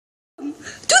Welcome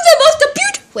to the most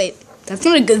beautiful. Wait, that's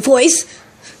not a good voice.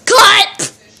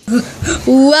 Cut!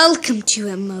 Welcome to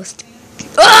a most.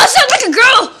 Oh, sounds like a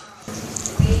girl!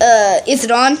 Is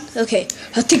it on? Okay,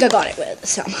 I think I got it right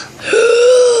this time.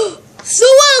 So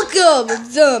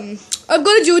welcome! I'm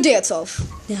gonna do a dance-off.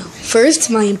 Now, first,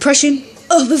 my impression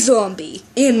of a zombie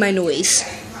and my noise.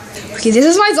 Okay, this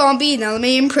is my zombie, now my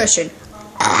impression.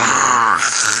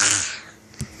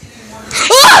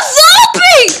 Oh,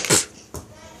 zombie!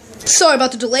 Sorry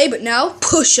about the delay, but now,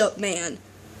 push-up man.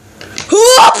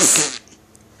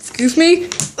 Excuse me?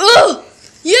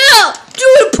 Yeah! Do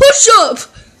a push-up!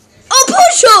 A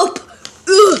push-up!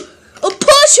 A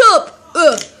push-up!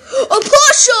 A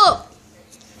push-up!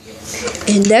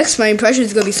 And next, my impression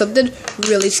is going to be something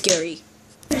really scary.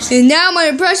 And now my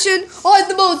impression on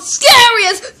the most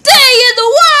scariest day in the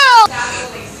world!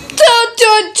 Dun,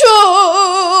 dun,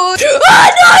 dun. A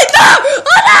nightmare!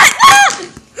 A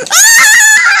nightmare! Ah!